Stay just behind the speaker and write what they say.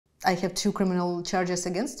I have 2 criminal charges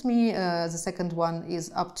against me. The second one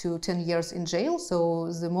is up to 10 years in jail.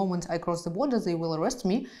 So the moment I cross the border, they will arrest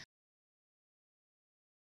me.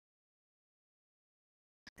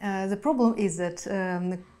 The problem is that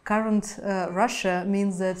current Russia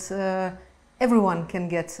means that everyone can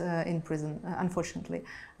get in prison, unfortunately.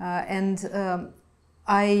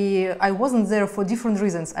 I wasn't there for different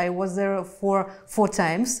reasons. I was there for 4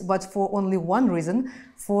 times, but for only one reason,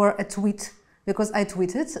 for a tweet. Because I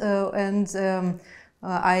tweeted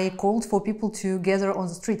I called for people to gather on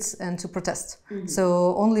the streets and to protest. Mm-hmm.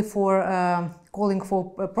 So only for calling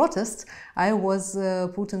for a protest, I was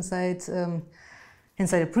put inside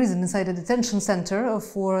a prison, inside a detention center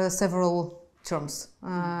for several terms.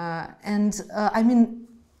 I mean,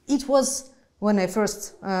 it was when I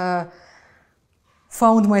first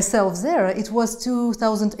found myself there, it was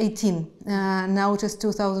 2018. Now it is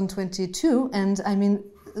 2022, and I mean,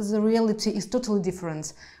 the reality is totally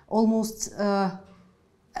different. Almost, I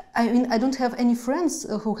mean, I don't have any friends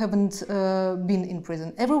who haven't been in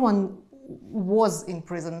prison. Everyone was in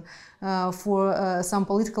prison for some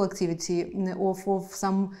political activity or for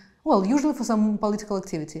some, well, usually for some political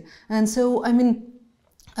activity. And so, I mean,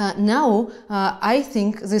 now I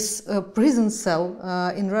think this prison cell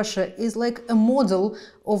in Russia is like a model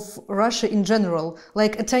of Russia in general,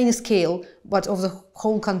 like a tiny scale, but of the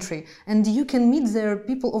whole country. And you can meet there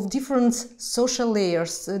people of different social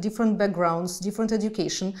layers, different backgrounds, different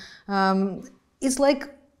education. It's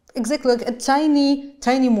like exactly like a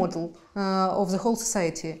tiny model of the whole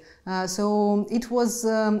society. So it was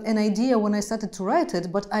an idea when I started to write it,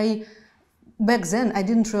 but back then I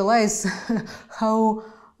didn't realize how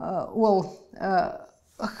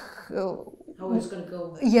how it's going to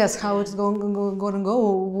go. Yes, how it's going to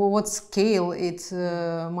go, what scale it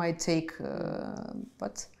might take.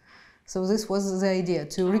 But so this was the idea,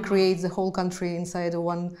 to recreate the whole country inside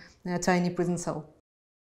one tiny prison cell.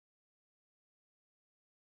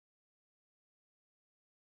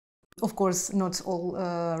 Of course, not all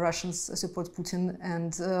Russians support Putin,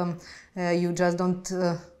 and you just don't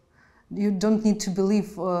need to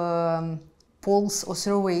believe polls or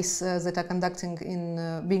surveys that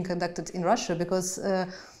are being conducted in Russia, because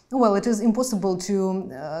well, it is impossible to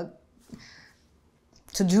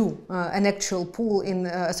do an actual poll in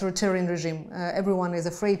a authoritarian regime. Everyone is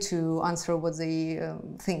afraid to answer what they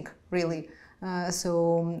think, really.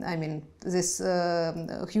 So, I mean, this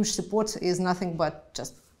huge support is nothing but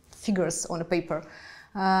just figures on a paper.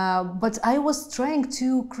 But I was trying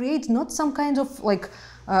to create not some kind of like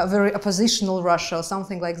very oppositional Russia or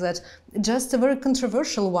something like that, just a very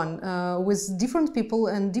controversial one with different people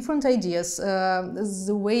and different ideas,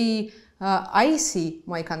 the way I see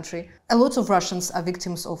my country. A lot of Russians are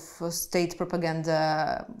victims of state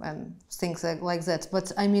propaganda and things like that,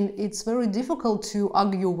 but I mean, it's very difficult to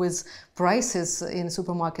argue with prices in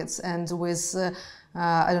supermarkets and with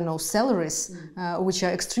I don't know, salaries, which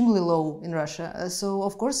are extremely low in Russia. So,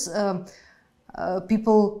 of course,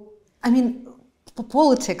 people, I mean,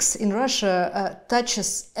 politics in Russia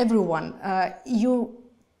touches everyone. You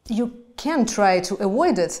can try to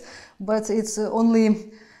avoid it, but it's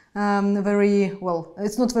only very, well,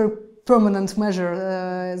 it's not very permanent measure.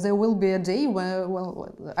 There will be a day where,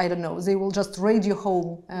 well, I don't know, they will just raid your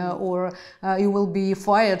home or you will be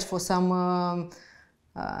fired for some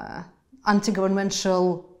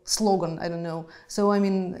anti-governmental slogan, I don't know. So, I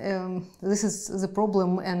mean, this is the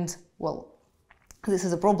problem, and, well, this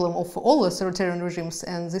is a problem of all authoritarian regimes,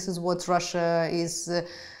 and this is what Russia is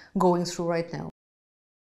going through right now.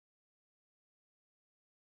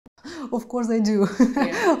 Of course I do.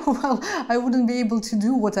 Yeah. Well, I wouldn't be able to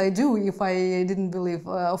do what I do if I didn't believe.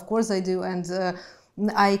 Of course I do, and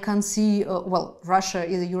I can see, well, Russia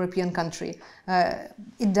is a European country.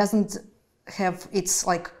 It doesn't have its,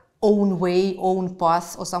 like, own way, own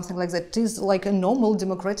path, or something like that. It is like a normal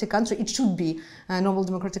democratic country. It should be a normal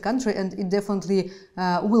democratic country, and it definitely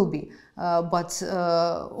will be. But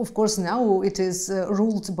of course now it is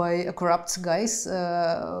ruled by corrupt guys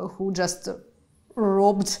who just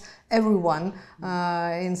robbed everyone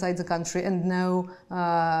inside the country, and now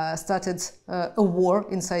started a war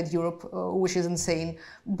inside Europe, which is insane.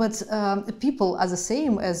 But people are the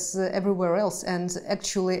same as everywhere else, and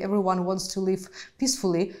actually everyone wants to live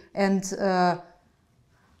peacefully and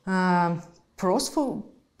prosper,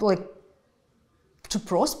 like to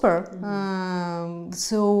prosper.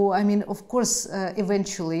 So, I mean, of course,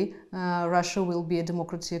 eventually Russia will be a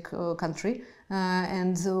democratic country,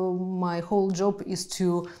 and my whole job is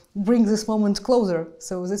to bring this moment closer.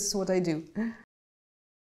 So this is what I do.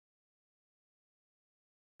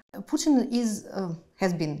 Putin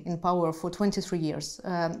has been in power for 23 years.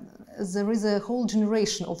 There is a whole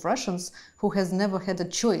generation of Russians who has never had a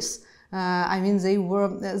choice. I mean, there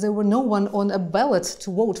were no one on a ballot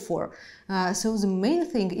to vote for. So the main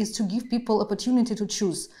thing is to give people opportunity to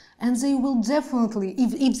choose. And they will definitely,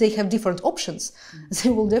 if they have different options, they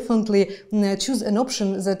will definitely choose an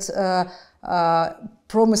option that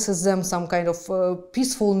promises them some kind of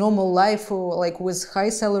peaceful, normal life, like with high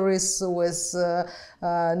salaries, with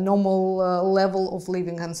normal level of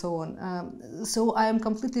living and so on. So I am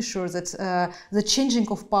completely sure that the changing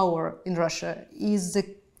of power in Russia is the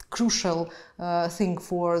crucial thing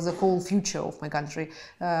for the whole future of my country.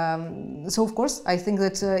 So of course, I think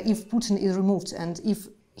that if Putin is removed and if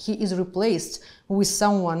he is replaced with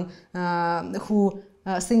someone who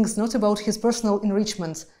thinks not about his personal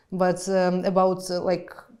enrichment, but about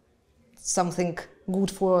like something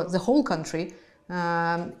good for the whole country,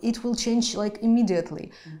 it will change like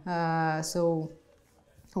immediately. So,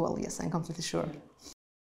 well, yes, I'm completely sure.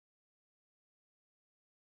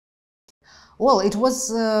 Well, it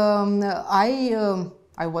was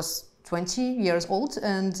I was 20 years old,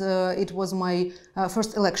 and it was my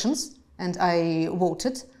first elections, and I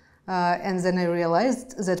voted. And then I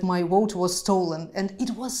realized that my vote was stolen, and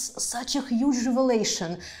it was such a huge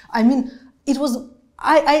revelation. I mean, it was.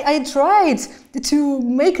 I tried to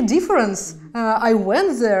make a difference. I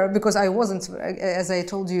went there because I wasn't, as I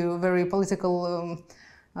told you, very political.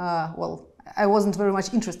 Well, I wasn't very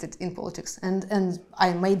much interested in politics, and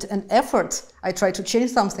I made an effort. I tried to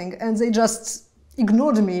change something, and they just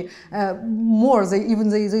ignored me more.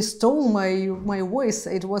 They stole my voice.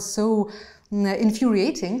 It was so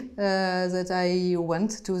infuriating that I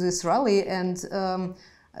went to this rally, and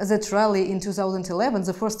that rally in 2011,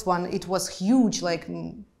 the first one, it was huge, like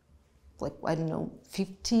I don't know,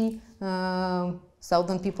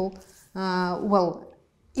 50,000 people. Well,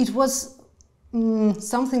 it was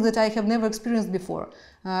something that I have never experienced before.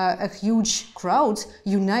 A huge crowd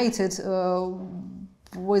united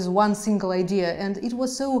with one single idea, and it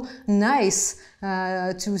was so nice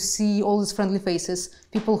to see all these friendly faces,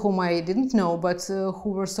 people whom I didn't know, but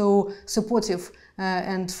who were so supportive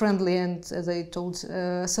and friendly, and as I told,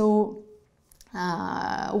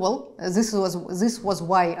 well, this was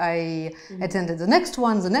why I attended the next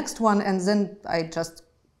one, and then I just,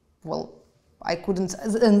 well, I couldn't,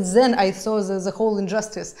 and then I saw the whole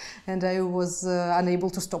injustice, and I was unable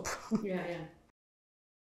to stop. Yeah.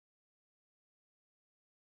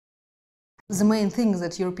 The main thing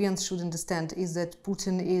that Europeans should understand is that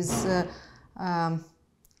Putin is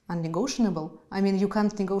unnegotiable. I mean, you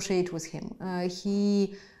can't negotiate with him.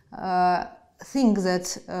 He thinks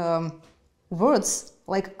that words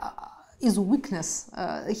is weakness.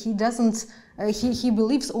 He doesn't. He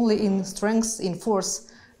believes only in strength, in force,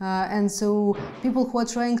 and so people who are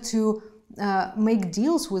trying to make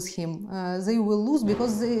deals with him, they will lose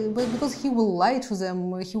because he will lie to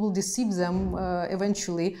them. He will deceive them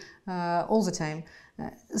eventually, all the time.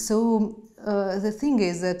 So the thing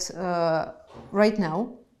is that right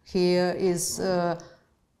now he is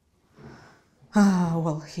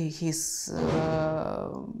well, he's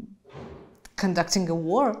conducting a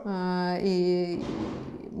war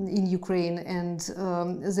in Ukraine, and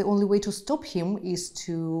the only way to stop him is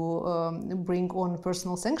to bring on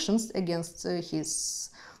personal sanctions against his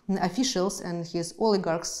officials and his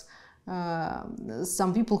oligarchs,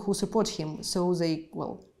 some people who support him. So they,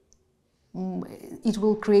 well, it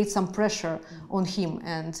will create some pressure on him,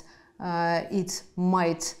 and it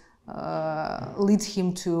might lead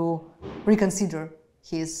him to reconsider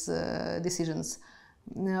his decisions.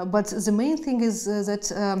 But the main thing is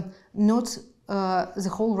that not the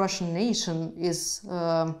whole Russian nation is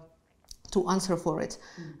to answer for it.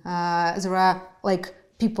 There are like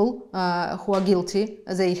people who are guilty.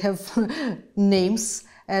 They have names,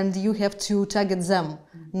 and you have to target them,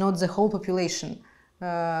 not the whole population.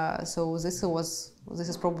 So this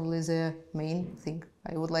is probably the main thing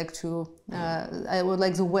I would like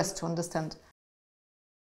the West to understand.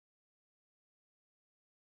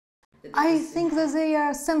 I think that they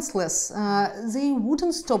are senseless. They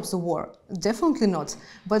wouldn't stop the war, definitely not.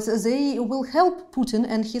 But they will help Putin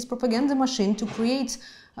and his propaganda machine to create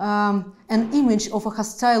an image of a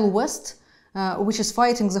hostile West, which is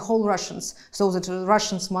fighting the whole Russians, so that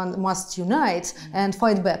Russians must unite and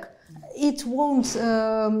fight back. It won't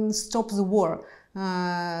stop the war.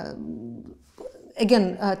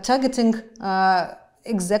 Again, targeting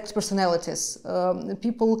exact personalities,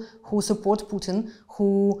 people who support Putin,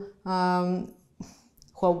 who are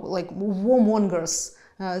like warmongers.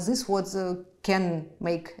 This what can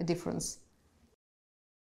make a difference.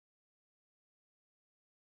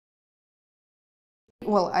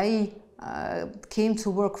 I came to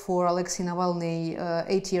work for Aleksej Navalnyj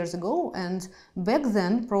 8 years ago, and back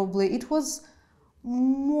then probably it was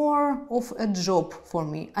more of a job for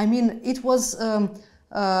me. I mean, it was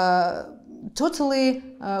totally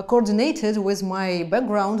coordinated with my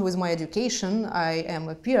background, with my education. I am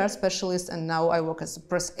a PR specialist, and now I work as a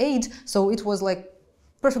press aide, so it was like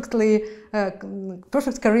perfect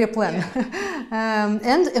career plan. Yeah.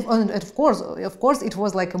 And of course it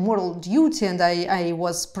was like a moral duty, and I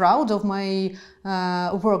was proud of my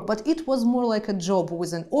work, but it was more like a job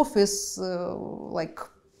with an office,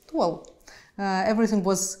 everything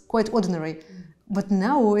was quite ordinary. But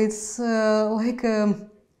now it's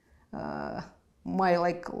my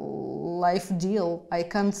life deal. I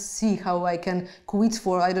can't see how I can quit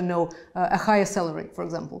for, I don't know, a higher salary, for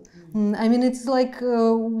example. I mean, it's like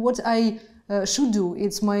what I should do.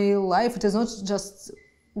 It's my life. It is not just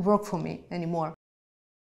work for me anymore.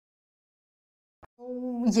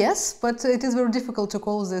 Yes, but it is very difficult to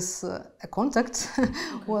call this a contact. Okay.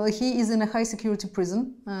 Well, he is in a high security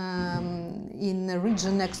prison in a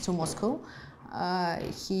region next to Moscow.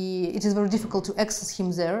 It is very difficult to access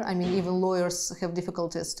him there. I mean, even lawyers have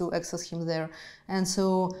difficulties to access him there. And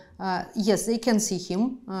so, yes, they can see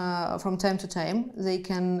him from time to time. They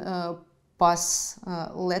can pass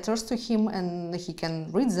letters to him, and he can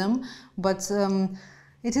read them. But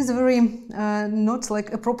it is very not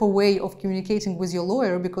like a proper way of communicating with your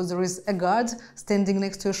lawyer, because there is a guard standing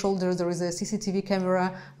next to your shoulder, there is a CCTV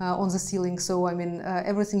camera on the ceiling. So, I mean,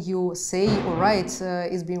 everything you say or write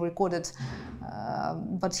is being recorded.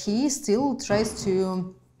 But he still tries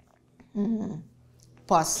to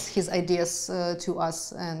pass his ideas to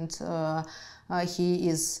us, and he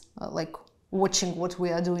is like watching what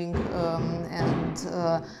we are doing and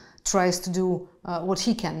tries to do what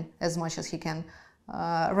he can as much as he can.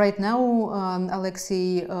 Right now,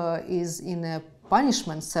 Aleksej is in a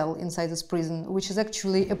punishment cell inside this prison, which is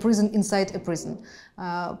actually a prison inside a prison.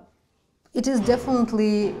 It is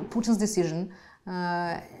definitely Putin's decision.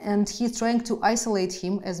 And he's trying to isolate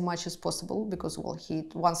him as much as possible, because, well,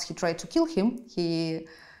 once he tried to kill him, he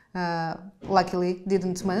luckily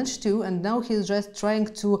didn't manage to, and now he's just trying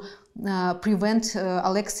to prevent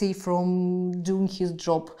Aleksej from doing his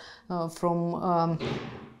job, from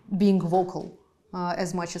being vocal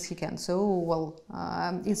as much as he can. So, well,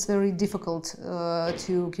 it's very difficult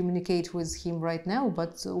to communicate with him right now,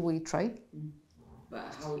 but we try.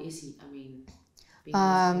 But how is he? I mean,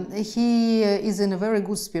 he is in a very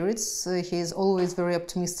good spirits. He is always very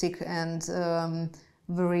optimistic and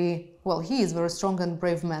he is very strong and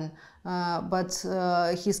brave man. But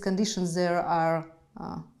his conditions there are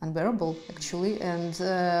unbearable, actually, and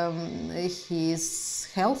his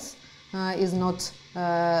health is not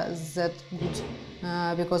that good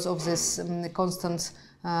because of this constant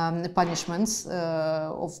punishments,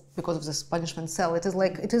 because of this punishment cell. It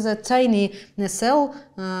is a tiny cell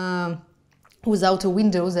without a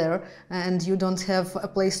window there, and you don't have a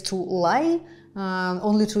place to lie,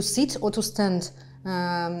 only to sit or to stand.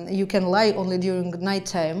 You can lie only during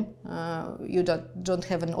nighttime. You don't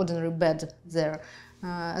have an ordinary bed there.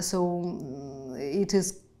 So it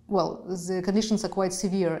is, well, the conditions are quite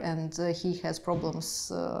severe, and he has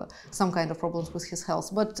problems, some kind of problems with his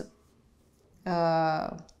health. But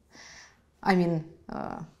I mean,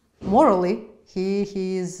 morally,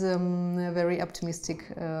 he is very optimistic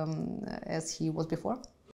as he was before.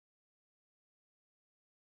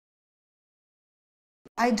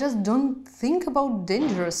 I just don't think about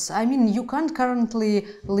dangers. I mean, you can't currently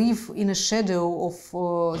live in a shadow of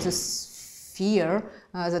this fear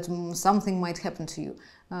that something might happen to you.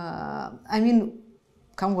 I mean,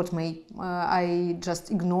 come what may, I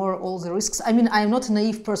just ignore all the risks. I mean, I'm not a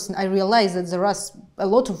naive person. I realize that there are a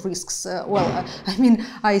lot of risks. I mean,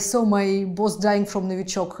 I saw my boss dying from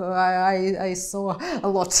Novichok. I saw a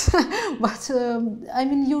lot. But, I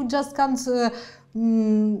mean, you just can't,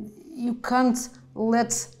 you can't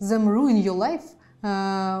let them ruin your life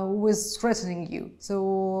with threatening you.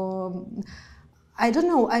 So, I don't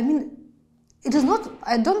know. I mean, it is not,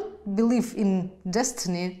 I don't believe in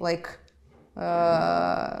destiny, like,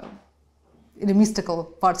 in the mystical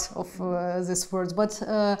part of this word, but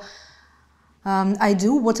I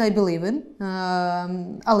do what I believe in.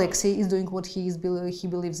 Aleksej is doing what he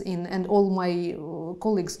believes in, and all my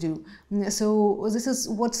colleagues do. So this is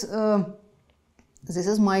what this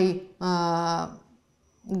is my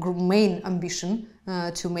main ambition,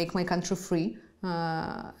 to make my country free,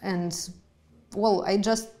 and well, I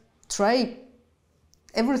just try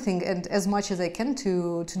everything and as much as I can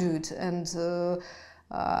to do it, and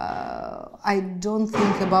I don't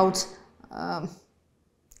think about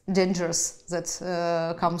dangers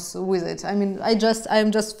that comes with it. I mean, I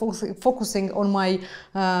am just focusing on my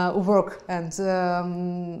work and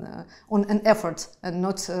on an effort and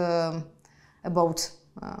not about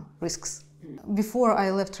risks. Before I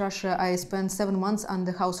left Russia, I spent 7 months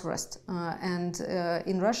under house arrest, and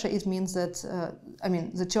in Russia it means that I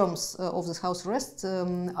mean the terms of this house arrest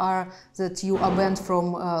are that you are banned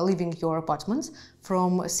from leaving your apartment,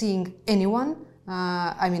 from seeing anyone.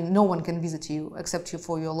 I mean, no one can visit you except you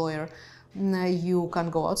for your lawyer. You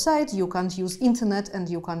can't go outside, you can't use internet, and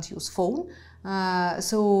you can't use phone.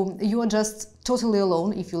 So you are just totally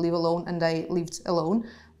alone if you live alone, and I lived alone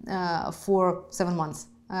for 7 months.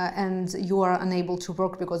 And you are unable to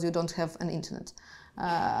work because you don't have an internet.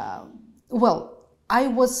 Well, I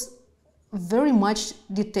was very much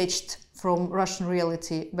detached from Russian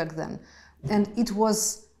reality back then, and it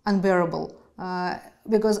was unbearable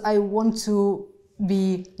because I want to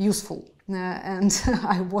be useful, and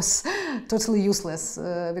I was totally useless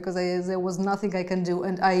because there was nothing I can do,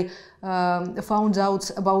 and I found out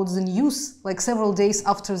about the news like several days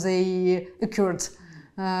after they occurred.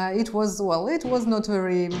 It was not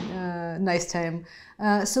very nice time.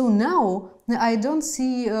 So now I don't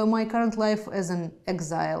see my current life as an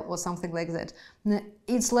exile or something like that.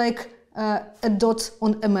 It's like a dot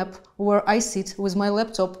on a map where I sit with my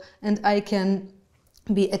laptop and I can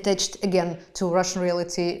be attached again to Russian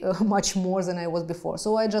reality much more than I was before.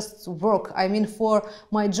 So I just work. I mean, for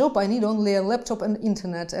my job I need only a laptop and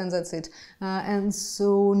internet, and that's it. And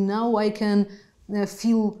so now I can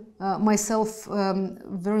feel myself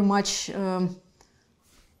very much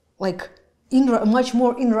like much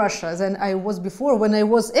more in Russia than I was before, when I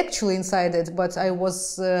was actually inside it, but I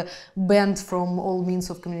was banned from all means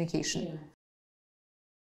of communication. Yeah.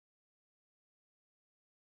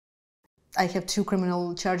 I have 2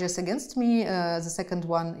 criminal charges against me. The second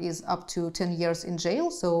one is up to 10 years in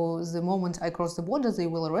jail. So the moment I cross the border, they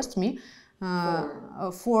will arrest me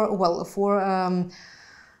for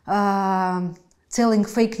telling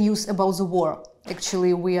fake news about the war.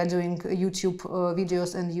 Actually, we are doing YouTube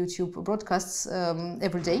videos and YouTube broadcasts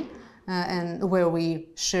every day, and where we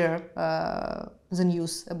share the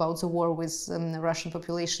news about the war with the Russian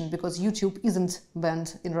population, because YouTube isn't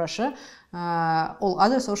banned in Russia. All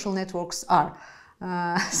other social networks are.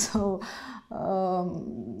 And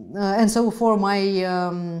so for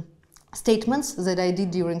my statements that I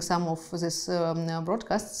did during some of these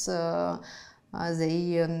broadcasts,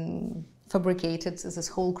 they fabricated this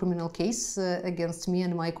whole criminal case against me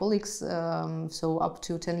and my colleagues, so up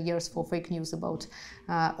to 10 years for fake news about,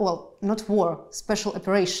 well, not war, special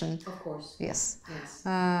operation. Of course. Yes. Yes.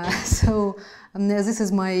 So this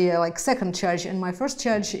is my second charge, and my first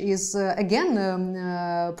charge is again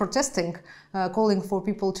protesting, calling for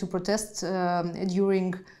people to protest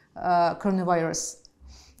during coronavirus.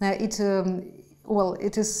 It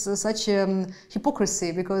is such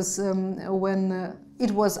hypocrisy, because when it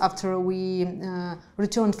was after we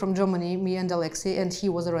returned from Germany, me and Aleksej, and he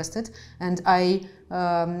was arrested, and I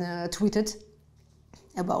tweeted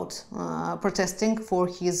about protesting for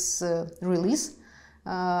his release,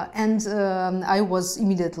 and I was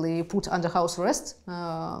immediately put under house arrest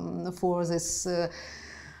for this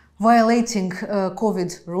violating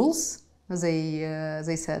COVID rules.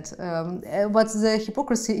 They said, but the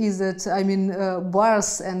hypocrisy is that, I mean,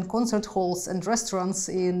 bars and concert halls and restaurants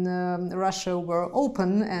in Russia were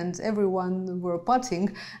open and everyone were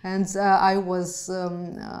partying, and I was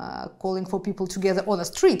calling for people to gather on a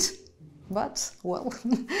street. But, well,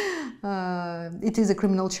 it is a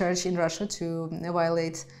criminal charge in Russia to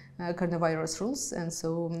violate coronavirus rules, and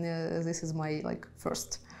so this is my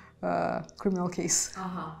first criminal case.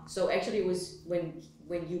 So actually it was when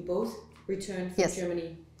you both returned from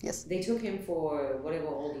Germany. Yes. They took him for whatever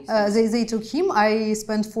all these they took him. I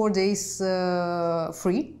spent 4 days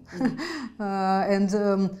free. And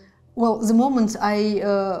well, the moment I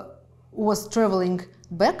was traveling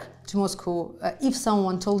back to Moscow, if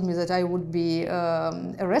someone told me that I would be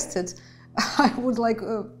arrested, I would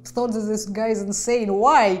thought that this guy is insane.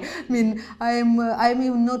 Why? I mean, I'm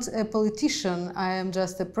even not a politician. I am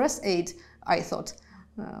just a press aide, I thought.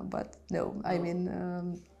 But no, I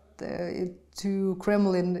mean, to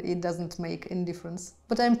Kremlin it doesn't make any difference.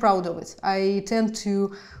 But I'm proud of it. I tend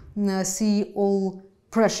to see all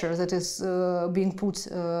pressure that is being put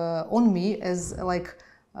on me as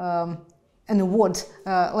an award,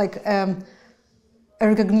 a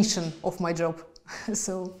recognition of my job.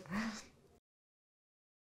 So.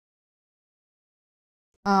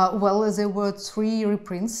 Well, there were 3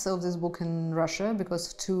 reprints of this book in Russia,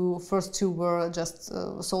 because first two were just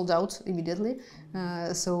sold out immediately.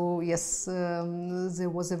 So yes, there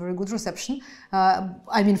was a very good reception.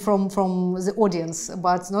 I mean, from the audience,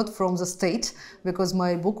 but not from the state, because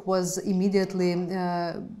my book was immediately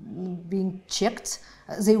being checked.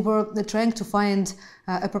 They were trying to find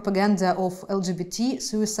a propaganda of LGBT,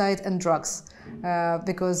 suicide and drugs.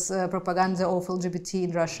 Because propaganda of LGBT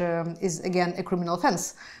in Russia is again a criminal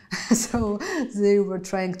offense. So they were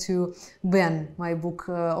trying to ban my book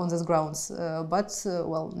on these grounds, but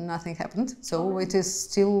well, nothing happened. So it is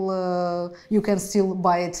still, you can still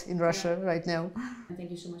buy it in Russia right now.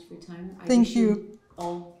 Thank you so much for your time. Thank you.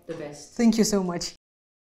 All the best. Thank you so much.